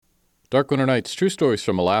Dark Winter Nights True Stories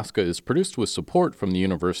from Alaska is produced with support from the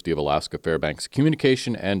University of Alaska Fairbanks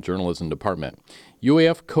Communication and Journalism Department.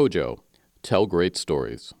 UAF Kojo. Tell great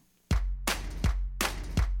stories.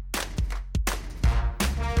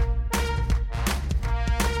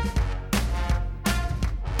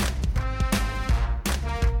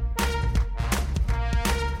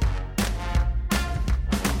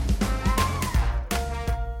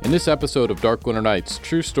 In this episode of Dark Winter Nights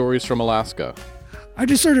True Stories from Alaska, I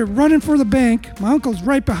just started running for the bank. My uncle's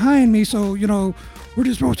right behind me, so, we're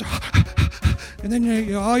just both, and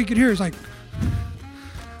then all you could hear is like,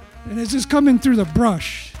 and it's just coming through the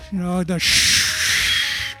brush, the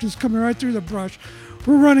shh, just coming right through the brush.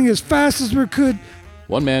 We're running as fast as we could.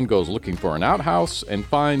 One man goes looking for an outhouse and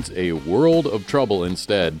finds a world of trouble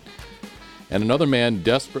instead. And another man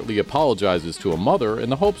desperately apologizes to a mother in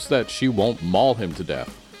the hopes that she won't maul him to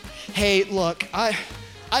death. Hey, look, I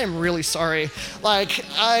am really sorry.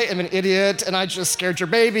 I am an idiot, and I just scared your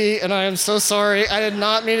baby, and I am so sorry. I did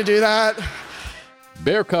not mean to do that.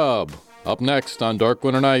 Bear Cub, up next on Dark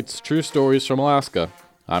Winter Nights, True Stories from Alaska.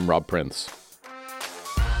 I'm Rob Prince.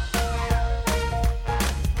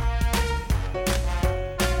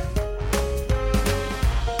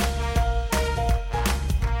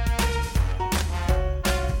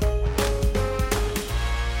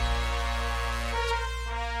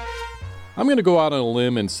 I'm going to go out on a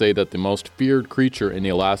limb and say that the most feared creature in the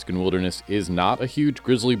Alaskan wilderness is not a huge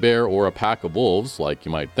grizzly bear or a pack of wolves, like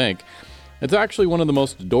you might think. It's actually one of the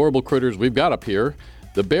most adorable critters we've got up here,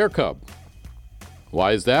 the bear cub.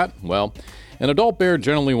 Why is that? Well, an adult bear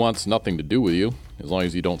generally wants nothing to do with you. As long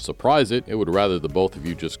as you don't surprise it, it would rather the both of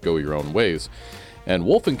you just go your own ways. And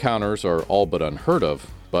wolf encounters are all but unheard of,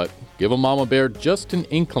 but give a mama bear just an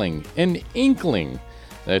inkling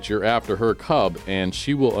that you're after her cub, and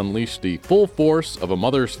she will unleash the full force of a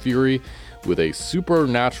mother's fury with a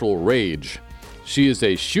supernatural rage. She is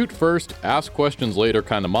a shoot first, ask questions later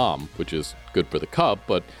kind of mom, which is good for the cub,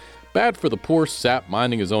 but bad for the poor sap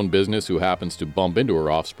minding his own business who happens to bump into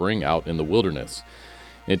her offspring out in the wilderness.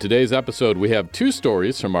 In today's episode, we have two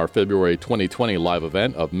stories from our February 2020 live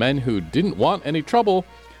event of men who didn't want any trouble,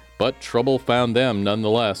 but trouble found them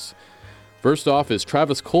nonetheless. First off is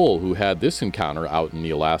Travis Cole, who had this encounter out in the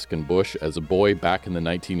Alaskan bush as a boy back in the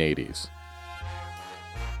 1980s.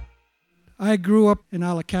 I grew up in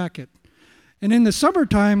Allakaket, and in the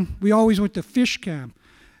summertime, we always went to fish camp.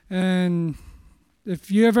 And if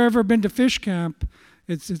you have ever been to fish camp,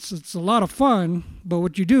 it's a lot of fun, but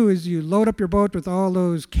what you do is you load up your boat with all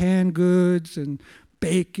those canned goods and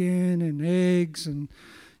bacon and eggs, and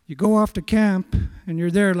you go off to camp, and you're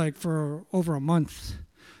there for over a month.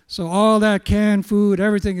 So all that canned food,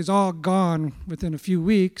 everything is all gone within a few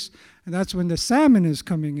weeks, and that's when the salmon is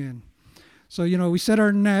coming in. So, we set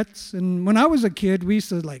our nets, and when I was a kid, we used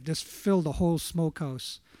to just fill the whole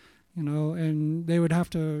smokehouse, and they would have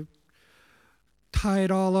to tie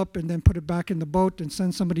it all up and then put it back in the boat and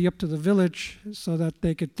send somebody up to the village so that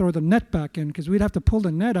they could throw the net back in, because we'd have to pull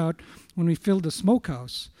the net out when we filled the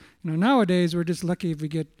smokehouse. Nowadays, we're just lucky if we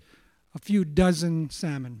get a few dozen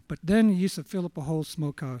salmon, but then you used to fill up a whole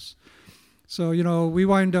smokehouse. So, we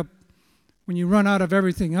wind up, when you run out of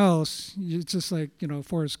everything else, it's just like,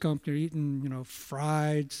 Forrest Gump, you're eating,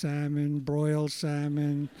 fried salmon, broiled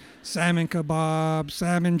salmon, salmon kebab,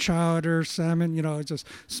 salmon chowder, salmon, it's just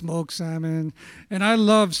smoked salmon. And I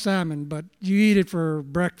love salmon, but you eat it for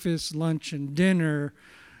breakfast, lunch, and dinner,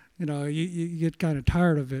 you get kind of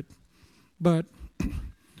tired of it. But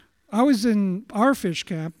I was in our fish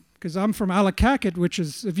camp, because I'm from Allakaket, which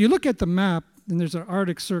is, if you look at the map, then there's an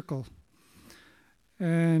Arctic Circle.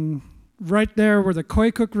 And right there where the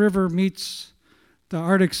Koyukuk River meets the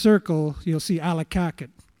Arctic Circle, you'll see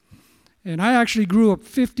Allakaket. And I actually grew up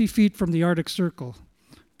 50 feet from the Arctic Circle,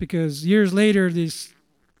 because years later, these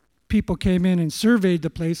people came in and surveyed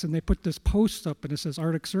the place, and they put this post up, and it says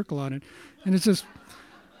Arctic Circle on it. And it's just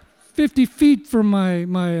 50 feet from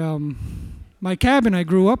my cabin I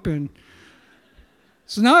grew up in.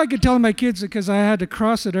 So now I could tell my kids, because I had to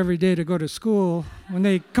cross it every day to go to school, when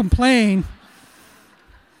they complain,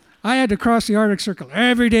 I had to cross the Arctic Circle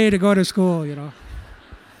every day to go to school,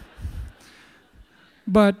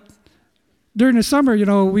 But during the summer,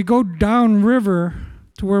 we go downriver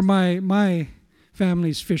to where my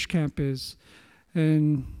family's fish camp is.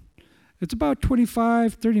 And it's about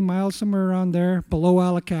 25, 30 miles, somewhere around there, below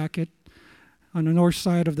Allakaket, on the north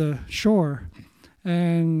side of the shore.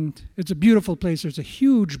 And it's a beautiful place. There's a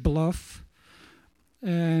huge bluff,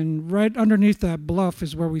 and right underneath that bluff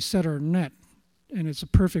is where we set our net, and it's a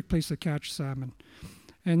perfect place to catch salmon.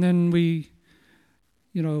 And then we,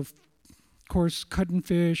 course, cutting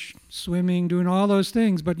fish, swimming, doing all those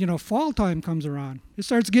things. But, fall time comes around. It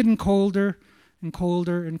starts getting colder and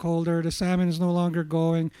colder and colder. The salmon is no longer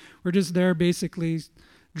going. We're just there basically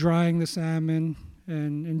drying the salmon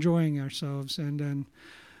and enjoying ourselves. And then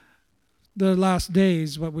the last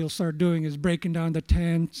days, what we'll start doing is breaking down the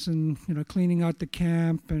tents and, cleaning out the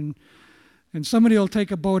camp. And somebody will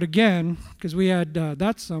take a boat again, because we had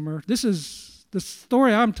that summer. This is the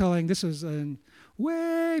story I'm telling. This is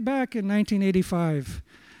way back in 1985,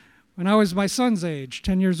 when I was my son's age,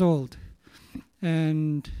 10 years old.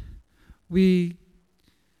 And we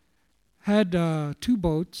had 2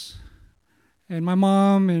 boats, and my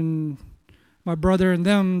mom and my brother and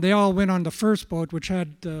them, they all went on the first boat, which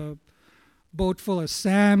had a boat full of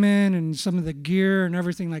salmon and some of the gear and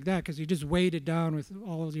everything like that, because you just weighed it down with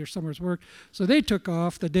all of your summer's work. So they took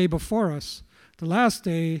off the day before us. The last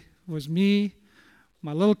day was me,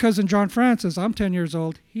 my little cousin John Francis. I'm 10 years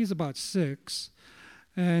old. He's about 6.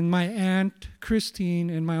 And my aunt Christine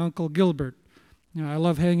and my uncle Gilbert. I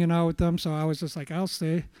love hanging out with them, so I was just like, I'll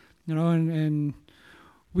stay. And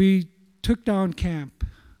we took down camp.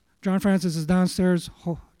 John Francis is downstairs,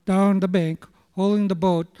 down the bank, holding the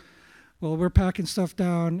boat. Well, we're packing stuff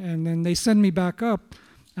down, and then they send me back up.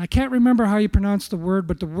 I can't remember how you pronounce the word,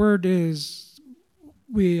 but the word is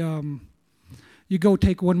you go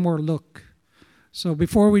take one more look. So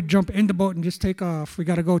before we jump in the boat and just take off, we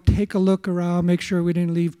got to go take a look around, make sure we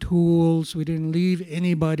didn't leave tools, we didn't leave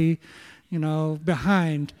anybody,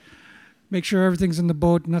 behind. Make sure everything's in the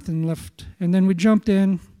boat, nothing left. And then we jumped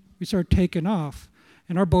in, we started taking off.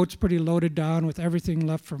 And our boat's pretty loaded down with everything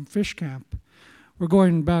left from fish camp. We're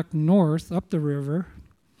going back north, up the river,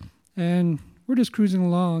 and we're just cruising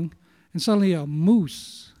along, and suddenly a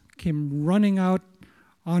moose came running out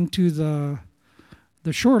onto the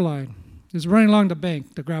shoreline. He's running along the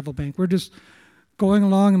bank, the gravel bank. We're just going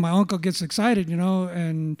along, and my uncle gets excited,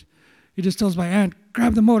 and he just tells my aunt,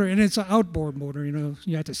 grab the motor, and it's an outboard motor,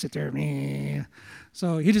 you have to sit there.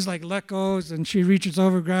 So he just let goes, and she reaches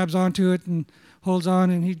over, grabs onto it, and holds on,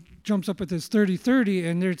 and he jumps up with his 30-30,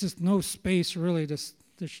 and there's just no space really.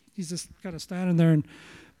 He's just kind of standing there,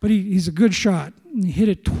 but he's a good shot. And he hit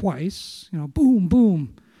it twice, boom,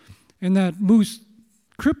 boom, and that moose,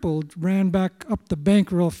 crippled, ran back up the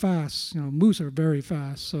bank real fast. Moose are very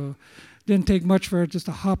fast, so it didn't take much for it just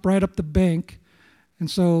to hop right up the bank. And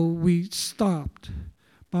so we stopped.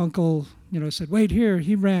 My uncle, said, wait here.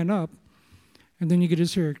 He ran up, and then you could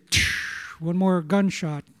just hear one more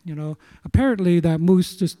gunshot. Apparently that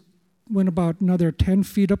moose just went about another 10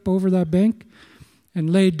 feet up over that bank and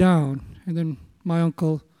laid down. And then my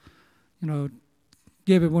uncle,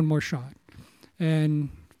 gave it one more shot. And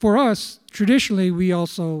for us, traditionally, we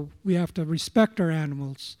have to respect our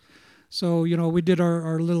animals. So, we did we did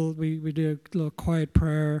a little quiet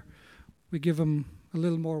prayer. We give them a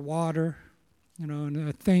little more water, and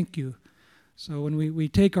a thank you. So when we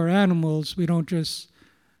take our animals, we don't just,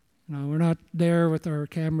 we're not there with our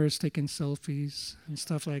cameras taking selfies and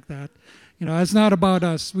stuff like that. It's not about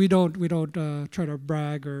us. We don't try to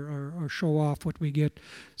brag or show off what we get.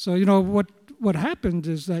 So, what happens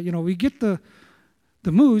is that, we get the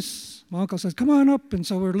moose. My uncle says, come on up. And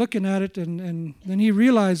so we're looking at it, and then he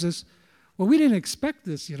realizes, well, we didn't expect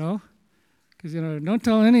this, because, don't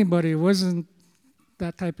tell anybody, it wasn't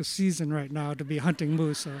that type of season right now to be hunting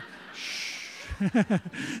moose. So,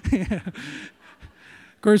 yeah.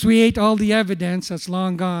 Of course, we ate all the evidence. That's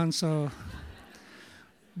long gone. So,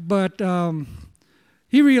 but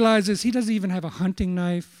he realizes he doesn't even have a hunting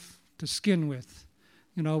knife to skin with.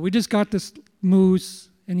 We just got this moose,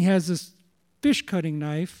 and he has this fish cutting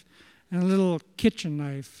knife and a little kitchen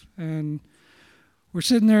knife, and we're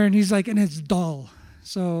sitting there, and he's like, and it's dull.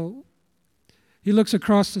 So he looks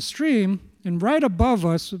across the stream, and right above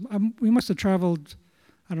us, we must have traveled,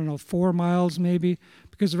 4 miles maybe,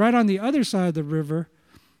 because right on the other side of the river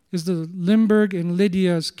is the Limburg and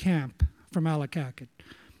Lydia's camp from Allakaket.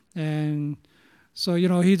 And so,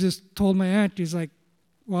 he just told my aunt, he's like,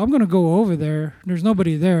 well, I'm going to go over there. There's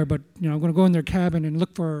nobody there, but, I'm going to go in their cabin and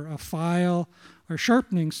look for a file or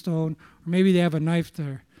sharpening stone, or maybe they have a knife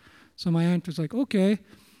there. So my aunt was like, okay.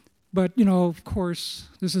 But, of course,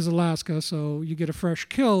 this is Alaska, so you get a fresh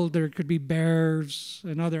kill, there could be bears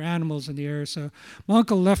and other animals in the area. So my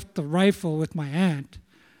uncle left the rifle with my aunt,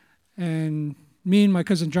 and me and my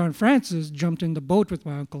cousin John Francis jumped in the boat with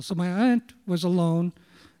my uncle. So my aunt was alone,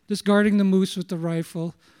 just guarding the moose with the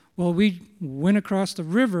rifle. Well, we went across the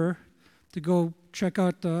river to go check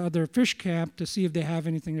out the other fish camp to see if they have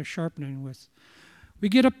anything to sharpen it with. We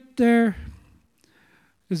get up there.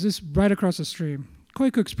 Is this right across the stream?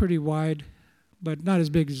 Koyukuk's pretty wide, but not as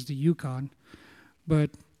big as the Yukon. But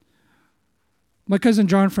my cousin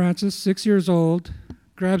John Francis, 6 years old,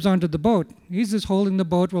 grabs onto the boat. He's just holding the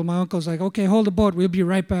boat while my uncle's like, okay, hold the boat, we'll be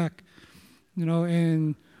right back.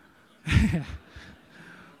 And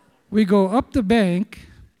we go up the bank,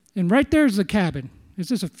 and right there's the cabin. It's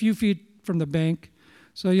just a few feet from the bank.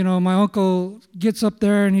 So, my uncle gets up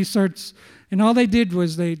there and he starts, and all they did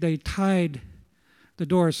was they tied the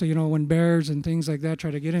door. So, when bears and things like that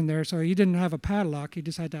try to get in there. So he didn't have a padlock. He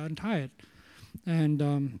just had to untie it.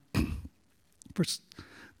 And for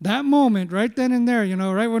that moment, right then and there,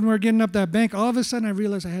 right when we're getting up that bank, all of a sudden I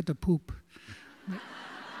realized I had to poop.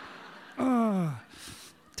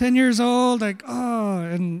 10 years old,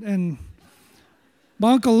 and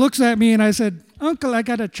my uncle looks at me and I said, Uncle, I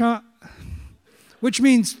got a which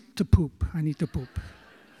means to poop. I need to poop.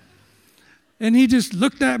 And he just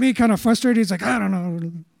looked at me kind of frustrated. He's like, I don't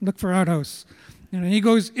know, look for outhouse. And he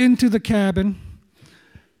goes into the cabin,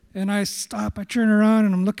 and I stop, I turn around,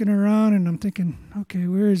 and I'm looking around, and I'm thinking, okay,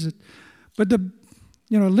 where is it? But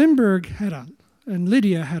Lindbergh and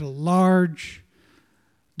Lydia had a large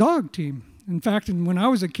dog team. In fact, when I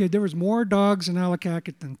was a kid, there was more dogs in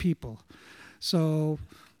Allakaket than people. So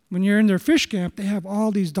when you're in their fish camp, they have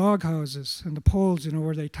all these dog houses and the poles,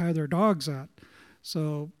 where they tie their dogs at.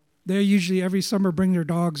 So they usually every summer bring their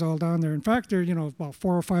dogs all down there. In fact, they're, about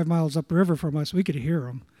 4 or 5 miles upriver from us. We could hear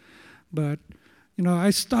them. But, I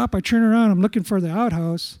stop, I turn around, I'm looking for the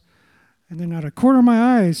outhouse. And then out of the corner of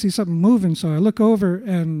my eye, I see something moving. So I look over,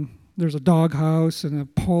 and there's a dog house and a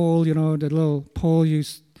pole, the little pole you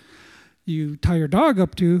tie your dog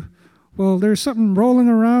up to. Well, there's something rolling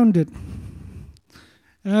around it.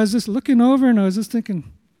 And I was just looking over, and I was just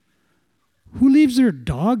thinking, who leaves their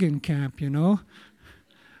dog in camp, I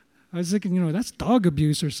was thinking, that's dog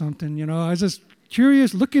abuse or something, I was just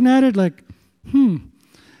curious, looking at it like, And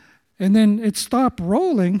then it stopped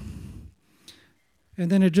rolling, and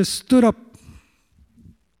then it just stood up,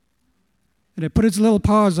 and it put its little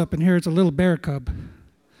paws up, and here it's a little bear cub.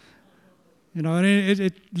 And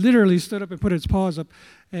it literally stood up and put its paws up.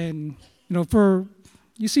 And,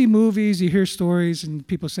 you see movies, you hear stories, and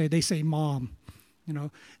people they say mom.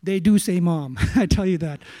 They do say mom, I tell you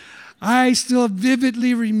that. I still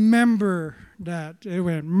vividly remember that. It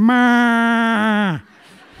went, ma.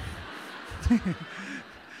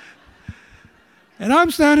 And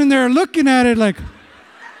I'm standing there looking at it like,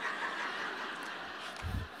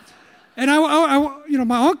 and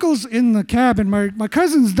my uncle's in the cabin, my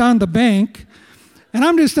cousin's down the bank, and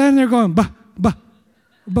I'm just standing there going, bah, bah,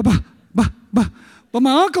 bah, bah, bah, bah. But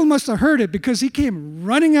my uncle must have heard it, because he came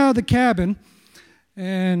running out of the cabin,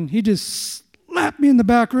 and he just slapped me in the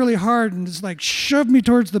back really hard and just shoved me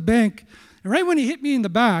towards the bank. And right when he hit me in the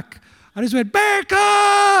back, I just went, bear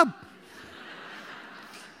cub!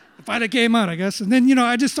 It finally came out, I guess. And then,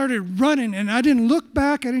 I just started running, and I didn't look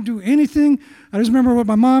back. I didn't do anything. I just remember what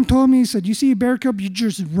my mom told me. He said, you see a bear cub, you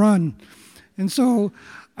just run. And so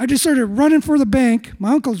I just started running for the bank.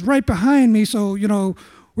 My uncle's right behind me, so,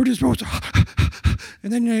 we're just supposed to,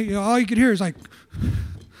 and then all you could hear is and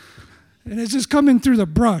it's just coming through the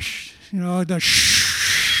brush, the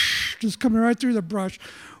shh, just coming right through the brush.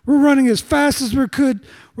 We're running as fast as we could.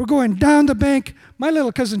 We're going down the bank. My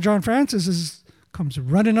little cousin John Francis comes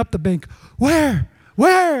running up the bank. Where?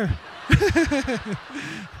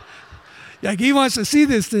 He wants to see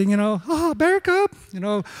this thing, Oh, bear cub,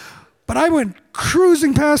 But I went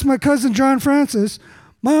cruising past my cousin John Francis.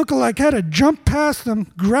 My uncle had to jump past him,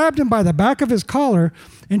 grabbed him by the back of his collar,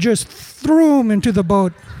 and just threw him into the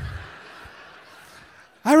boat.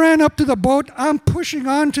 I ran up to the boat. I'm pushing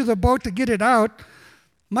onto the boat to get it out.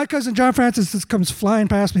 My cousin John Francis just comes flying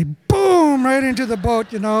past me. Boom! Right into the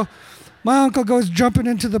boat, My uncle goes jumping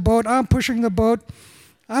into the boat. I'm pushing the boat.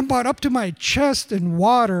 I'm about up to my chest in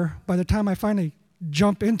water by the time I finally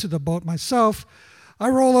jump into the boat myself. I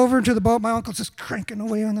roll over into the boat. My uncle's just cranking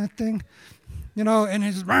away on that thing. And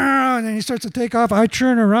and he starts to take off. I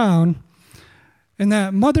turn around, and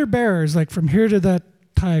that mother bear is from here to that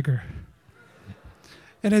tiger.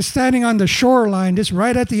 And it's standing on the shoreline, just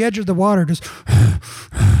right at the edge of the water, just,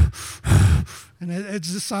 and it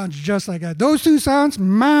just sounds just like that. Those two sounds,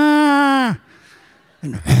 ma,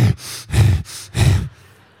 and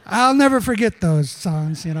I'll never forget those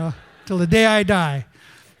sounds, till the day I die.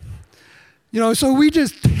 So we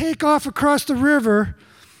just take off across the river.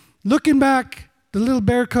 Looking back, the little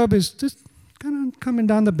bear cub is just kind of coming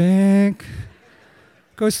down the bank,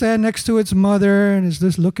 goes stand next to its mother, and is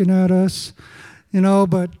just looking at us,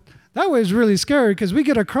 But that was really scary, because we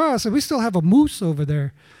get across, and we still have a moose over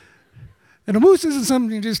there. And a moose isn't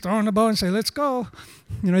something you just throw in the boat and say, let's go.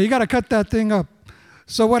 You got to cut that thing up.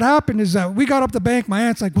 So what happened is that we got up the bank. My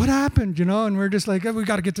aunt's like, "What happened?" And we're just like, "We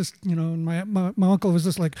got to get this." And my uncle was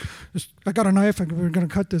just like, "I got a knife and we're gonna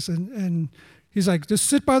cut this." And he's like, "Just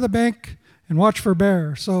sit by the bank and watch for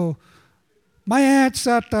bear." So my aunt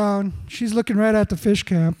sat down. She's looking right at the fish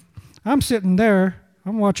camp. I'm sitting there.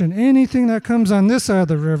 I'm watching anything that comes on this side of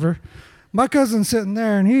the river. My cousin's sitting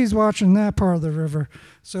there, and he's watching that part of the river.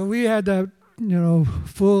 So we had that,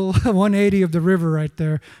 full 180 of the river right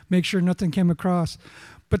there, make sure nothing came across.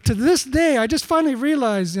 But to this day, I just finally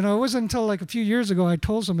realized, it wasn't until like a few years ago I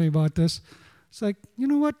told somebody about this. It's like, you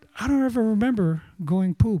know what? I don't ever remember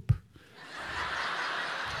going poop.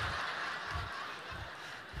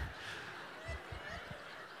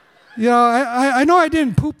 I know I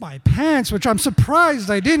didn't poop my pants, which I'm surprised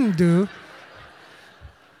I didn't do.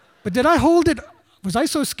 But did I hold it? Was I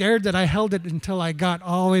so scared that I held it until I got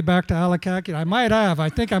all the way back to Alakaki? I might have. I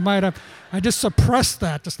think I might have. I just suppressed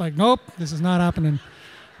that. Just like, nope, this is not happening.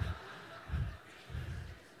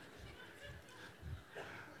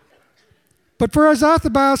 But for us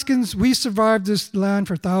Athabascans, we survived this land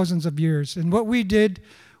for thousands of years. And what we did,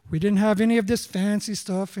 we didn't have any of this fancy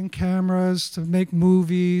stuff and cameras to make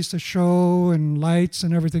movies, to show, and lights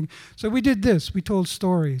and everything. So we did this. We told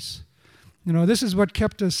stories. This is what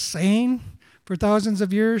kept us sane for thousands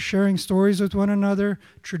of years, sharing stories with one another,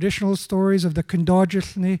 traditional stories of the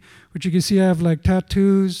Kundojithni, which you can see I have like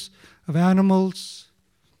tattoos of animals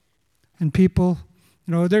and people.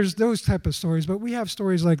 There's those type of stories, but we have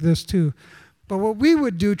stories like this too. But what we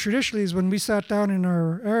would do traditionally is when we sat down in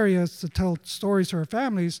our areas to tell stories to our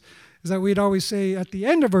families, is that we'd always say at the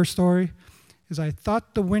end of our story, is I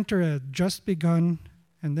thought the winter had just begun,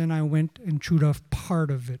 and then I went and chewed off part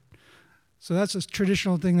of it. So that's a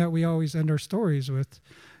traditional thing that we always end our stories with,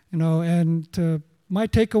 and my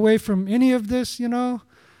takeaway from any of this,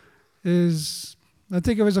 is I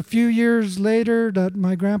think it was a few years later that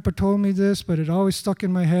my grandpa told me this, but it always stuck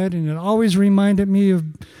in my head, and it always reminded me of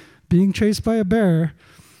being chased by a bear,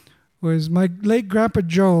 was my late Grandpa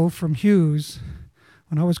Joe from Hughes.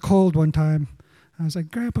 When I was cold one time, I was like,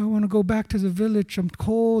 "Grandpa, I want to go back to the village. I'm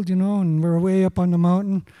cold, and we're way up on the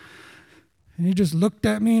mountain." And he just looked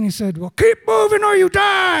at me and he said, "Well, keep moving or you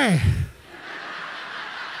die."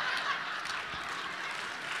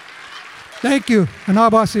 Thank you.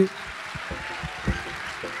 Anabasi.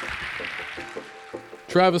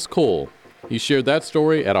 Travis Cole. He shared that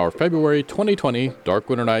story at our February 2020 Dark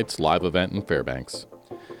Winter Nights live event in Fairbanks.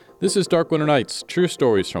 This is Dark Winter Nights, True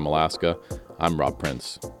Stories from Alaska. I'm Rob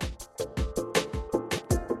Prince.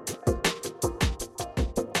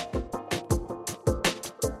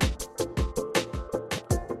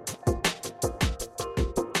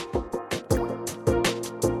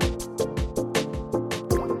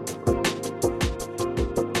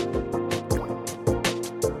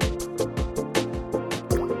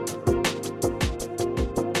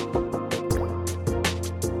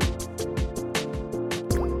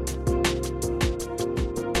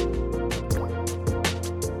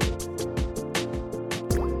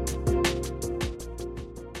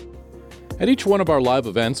 At each one of our live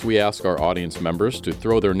events, we ask our audience members to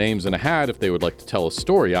throw their names in a hat if they would like to tell a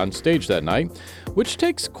story on stage that night, which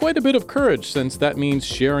takes quite a bit of courage since that means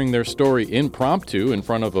sharing their story impromptu in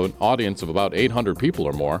front of an audience of about 800 people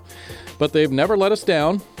or more. But they've never let us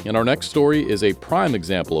down, and our next story is a prime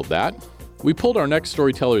example of that. We pulled our next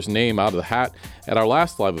storyteller's name out of the hat at our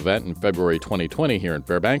last live event in February 2020 here in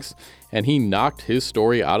Fairbanks, and he knocked his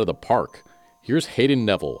story out of the park. Here's Hayden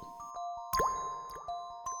Neville.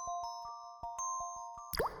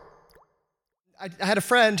 I had a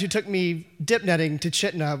friend who took me dip netting to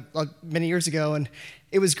Chitna many years ago, and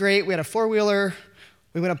it was great. We had a four-wheeler.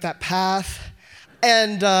 We went up that path,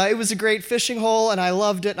 and it was a great fishing hole, and I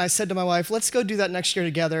loved it. And I said to my wife, let's go do that next year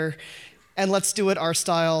together, and let's do it our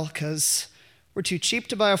style, because we're too cheap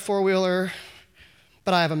to buy a four-wheeler,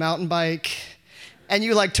 but I have a mountain bike, and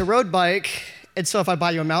you like to road bike, and so if I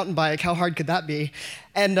buy you a mountain bike, how hard could that be?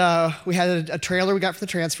 And we had a trailer we got from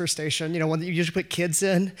the transfer station, one that you usually put kids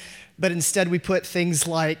in, but instead we put things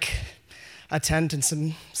like a tent and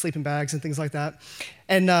some sleeping bags and things like that.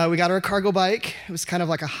 And we got her a cargo bike. It was kind of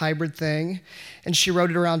like a hybrid thing, and she rode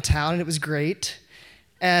it around town, and it was great.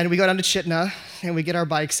 And we go down to Chitna, and we get our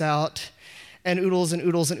bikes out, and oodles and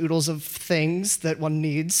oodles and oodles of things that one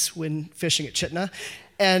needs when fishing at Chitna.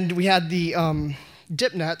 And we had the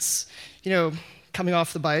dip nets, coming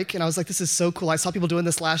off the bike, and I was like, this is so cool. I saw people doing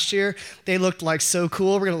this last year. They looked like so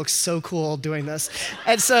cool. We're gonna look so cool doing this.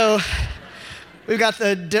 And so we've got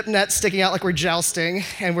the dip net sticking out like we're jousting,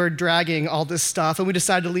 and we're dragging all this stuff, and we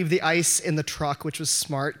decided to leave the ice in the truck, which was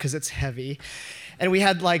smart because it's heavy. And we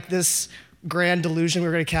had like this grand delusion we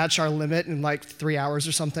were going to catch our limit in like 3 hours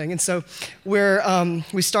or something. And so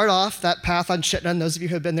we start off that path on Chittenden. Those of you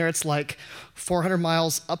who have been there, it's like 400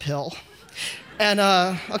 miles uphill. And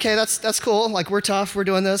okay, that's cool. Like, we're tough. We're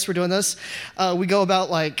doing this. We go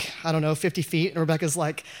about 50 feet, and Rebecca's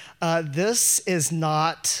like, this is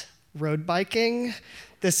not road biking.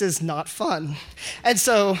 This is not fun. And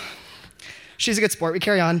so she's a good sport. We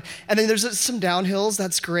carry on. And then there's some downhills.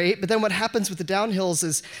 That's great. But then what happens with the downhills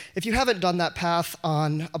is if you haven't done that path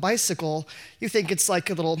on a bicycle, you think it's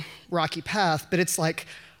like a little rocky path, but it's like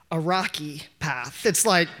a rocky path. It's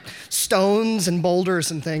like stones and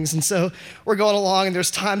boulders and things. And so we're going along, and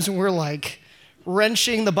there's times when we're like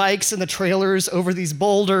wrenching the bikes and the trailers over these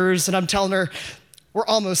boulders. And I'm telling her, we're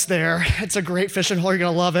almost there. It's a great fishing hole. You're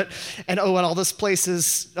going to love it. And all this place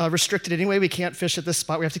is restricted anyway. We can't fish at this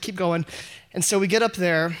spot. We have to keep going. And so we get up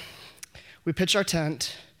there. We pitch our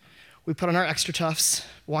tent. We put on our extra tufts,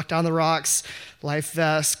 walk down the rocks, life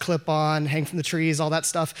vest, clip on, hang from the trees, all that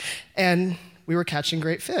stuff. And we were catching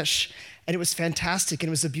great fish. And it was fantastic. And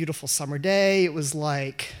it was a beautiful summer day. It was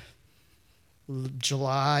like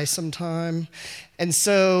July sometime. And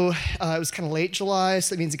so it was kind of late July,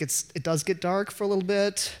 so that means it does get dark for a little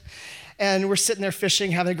bit. And we're sitting there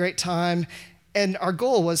fishing, having a great time. And our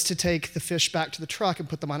goal was to take the fish back to the truck and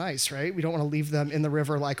put them on ice, right? We don't want to leave them in the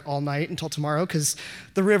river like all night until tomorrow, because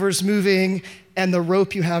the river's moving and the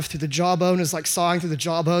rope you have through the jawbone is like sawing through the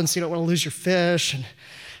jawbone, so you don't want to lose your fish. And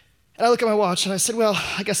I look at my watch and I said, well,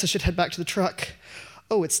 I guess I should head back to the truck.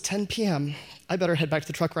 Oh, it's 10 p.m. I better head back to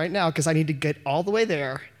the truck right now, because I need to get all the way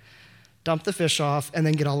there, dump the fish off, and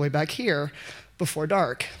then get all the way back here before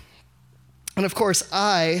dark. And of course,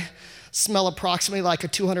 I smell approximately like a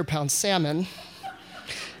 200-pound salmon,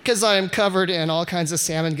 because I am covered in all kinds of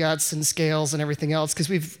salmon guts and scales and everything else, because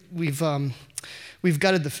we've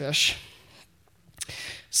gutted the fish.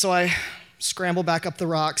 So I scramble back up the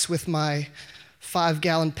rocks with my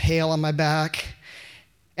 5-gallon pail on my back,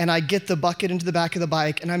 and I get the bucket into the back of the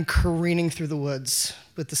bike, and I'm careening through the woods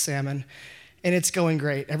with the salmon. And it's going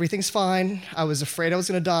great. Everything's fine. I was afraid I was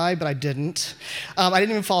going to die, but I didn't. I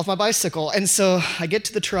didn't even fall off my bicycle. And so I get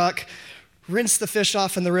to the truck, rinse the fish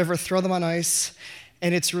off in the river, throw them on ice,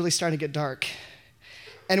 and it's really starting to get dark.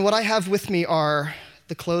 And what I have with me are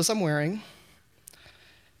the clothes I'm wearing,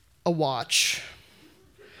 a watch,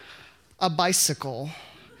 a bicycle,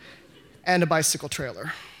 and a bicycle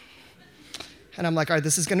trailer. And I'm like, all right,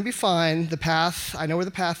 this is going to be fine. The path, I know where the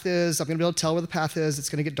path is. I'm going to be able to tell where the path is. It's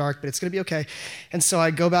going to get dark, but it's going to be okay. And so I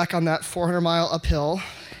go back on that 400-mile uphill,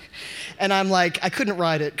 and I'm like, I couldn't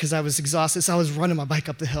ride it because I was exhausted, so I was running my bike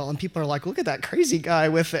up the hill. And people are like, look at that crazy guy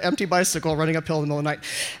with the empty bicycle running uphill in the middle of the night.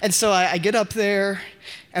 And so I get up there,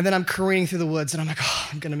 and then I'm careening through the woods, and I'm like, oh,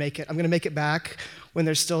 I'm going to make it. I'm going to make it back when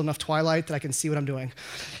there's still enough twilight that I can see what I'm doing.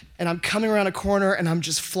 And I'm coming around a corner, and I'm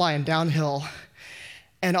just flying downhill.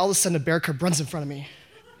 And all of a sudden, a bear cub runs in front of me.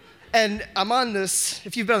 And I'm on this,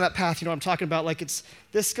 if you've been on that path, you know what I'm talking about. Like,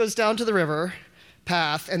 this goes down to the river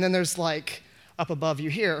path, and then there's like up above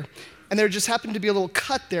you here. And there just happened to be a little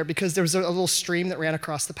cut there because there was a little stream that ran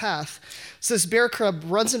across the path. So this bear cub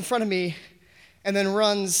runs in front of me and then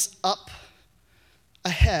runs up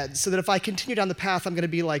ahead, so that if I continue down the path, I'm going to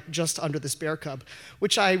be like just under this bear cub,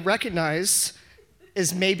 which I recognize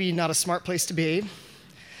is maybe not a smart place to be,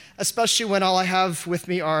 especially when all I have with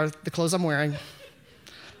me are the clothes I'm wearing,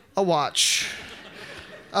 a watch,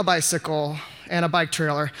 a bicycle, and a bike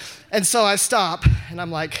trailer. And so I stop, and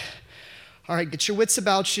I'm like, all right, get your wits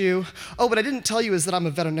about you. Oh, what I didn't tell you is that I'm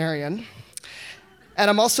a veterinarian. And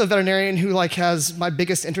I'm also a veterinarian who has my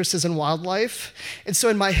biggest interest is in wildlife. And so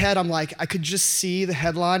in my head, I'm like, I could just see the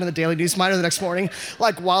headline in the Daily News Miner the next morning,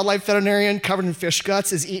 like, wildlife veterinarian covered in fish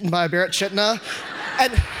guts is eaten by a bear at Chittenden.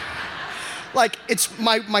 And it's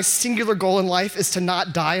my singular goal in life is to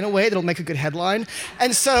not die in a way that'll make a good headline.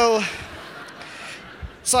 And so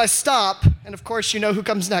I stop, and of course, you know who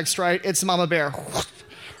comes next, right? It's Mama Bear,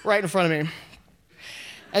 right in front of me.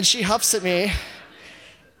 And she huffs at me,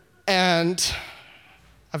 and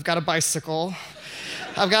I've got a bicycle.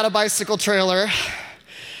 I've got a bicycle trailer,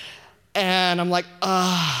 and I'm like,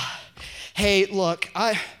 hey, look,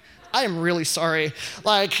 I am really sorry.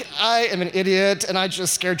 I am an idiot, and I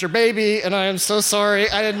just scared your baby, and I am so sorry.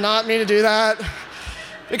 I did not mean to do that.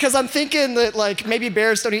 Because I'm thinking that, maybe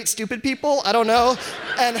bears don't eat stupid people. I don't know.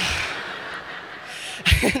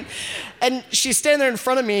 And she's standing there in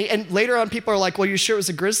front of me, and later on people are like, well, you sure it was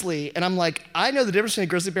a grizzly? And I'm like, I know the difference between a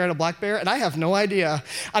grizzly bear and a black bear, and I have no idea.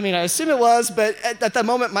 I mean, I assume it was, but at that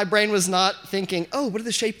moment, my brain was not thinking, oh, what are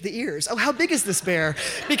the shape of the ears? Oh, how big is this bear?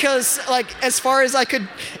 Because as far as I could,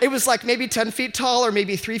 it was like maybe 10 feet tall, or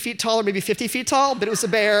maybe 3 feet tall, or maybe 50 feet tall, but it was a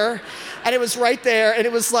bear, and it was right there, and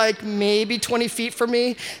it was like maybe 20 feet from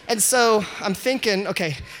me. And so I'm thinking,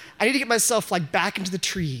 okay, I need to get myself back into the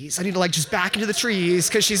trees. I need to just back into the trees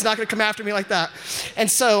because she's not gonna come after me like that. And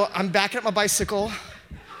so I'm backing up my bicycle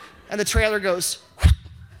and the trailer goes.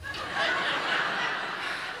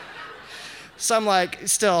 So I'm like,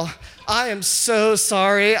 still, I am so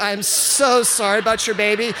sorry. I am so sorry about your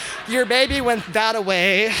baby. Your baby went that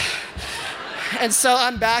way. And so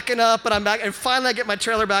I'm backing up and finally I get my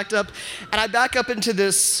trailer backed up and I back up into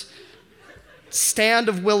this stand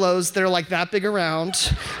of willows that are that big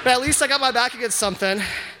around, but at least I got my back against something,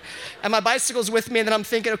 and my bicycle's with me, and then I'm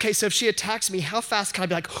thinking, okay, so if she attacks me, how fast can I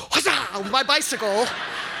be huzzah, with my bicycle,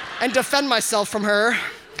 and defend myself from her?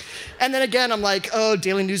 And then again, I'm like, oh,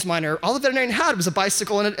 Daily News Miner, all the veterinarian had was a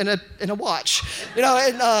bicycle and a watch,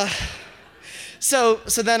 So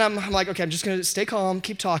then I'm like, okay, I'm just gonna stay calm,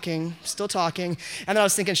 keep talking, still talking, and then I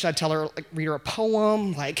was thinking, should I tell her, read her a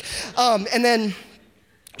poem, and then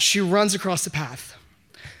she runs across the path.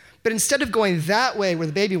 But instead of going that way where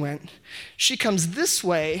the baby went, she comes this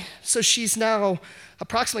way, so she's now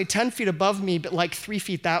approximately 10 feet above me, but 3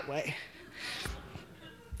 feet that way.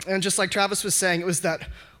 And just like Travis was saying, it was that,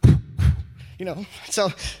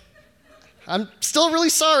 so I'm still really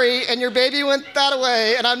sorry, and your baby went that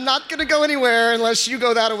way, and I'm not gonna go anywhere unless you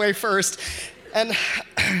go that way first. And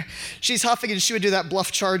she's huffing, and she would do that bluff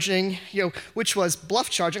charging, which was bluff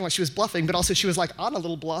charging, she was bluffing, but also she was on a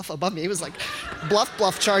little bluff above me. It was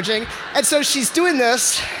bluff charging. And so she's doing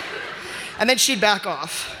this, and then she'd back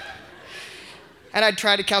off. And I'd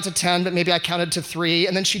try to count to 10, but maybe I counted to 3,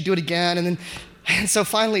 and then she'd do it again, and so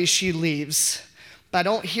finally she leaves. But I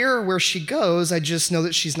don't hear where she goes, I just know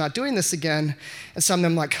that she's not doing this again. And so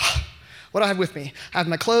I'm like, what do I have with me? I have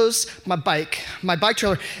my clothes, my bike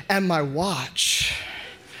trailer, and my watch.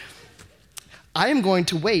 I am going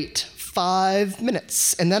to wait 5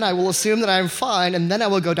 minutes, and then I will assume that I am fine, and then I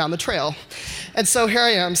will go down the trail. And so here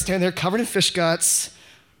I am, standing there covered in fish guts,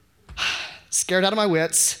 scared out of my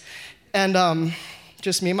wits, and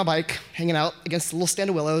just me and my bike hanging out against the little stand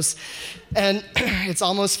of willows. And it's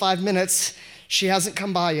almost 5 minutes. She hasn't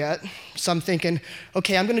come by yet, so I'm thinking,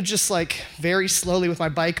 okay, I'm gonna just very slowly with my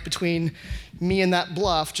bike between me and that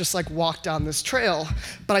bluff, just walk down this trail,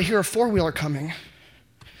 but I hear a four-wheeler coming.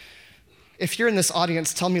 If you're in this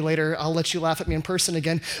audience, tell me later, I'll let you laugh at me in person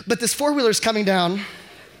again, but this four-wheeler's coming down,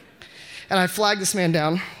 and I flagged this man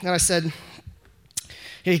down, and I said,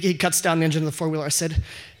 he cuts down the engine of the four-wheeler, I said,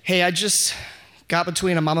 hey, I just got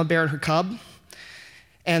between a mama bear and her cub,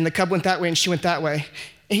 and the cub went that way and she went that way.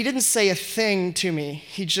 And he didn't say a thing to me.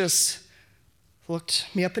 He just looked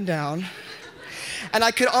me up and down. And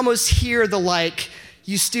I could almost hear the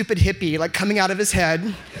you stupid hippie, coming out of his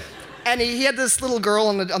head. And he had this little girl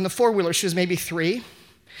on the four-wheeler. She was maybe 3.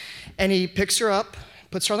 And he picks her up,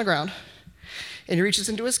 puts her on the ground, and he reaches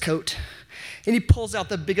into his coat, and he pulls out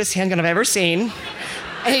the biggest handgun I've ever seen.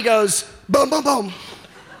 And he goes, boom, boom, boom.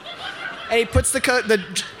 And he puts the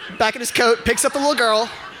back in his coat, picks up the little girl,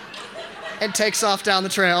 and takes off down the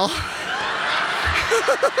trail.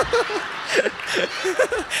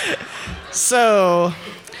 So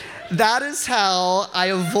that is how I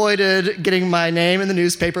avoided getting my name in the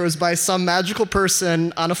newspaper. It was by some magical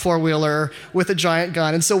person on a four-wheeler with a giant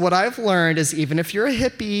gun. And so what I've learned is even if you're a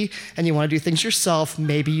hippie and you want to do things yourself,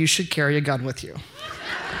 maybe you should carry a gun with you.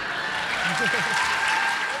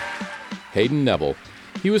 Hayden Neville.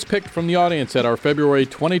 He was picked from the audience at our February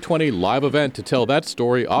 2020 live event to tell that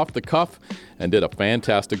story off the cuff and did a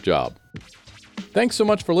fantastic job. Thanks so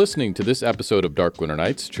much for listening to this episode of Dark Winter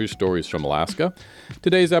Nights, True Stories from Alaska.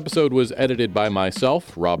 Today's episode was edited by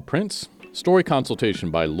myself, Rob Prince, story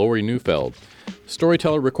consultation by Lori Neufeld,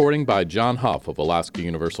 storyteller recording by John Huff of Alaska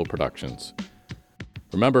Universal Productions.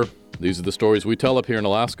 Remember, these are the stories we tell up here in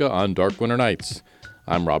Alaska on Dark Winter Nights.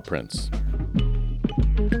 I'm Rob Prince.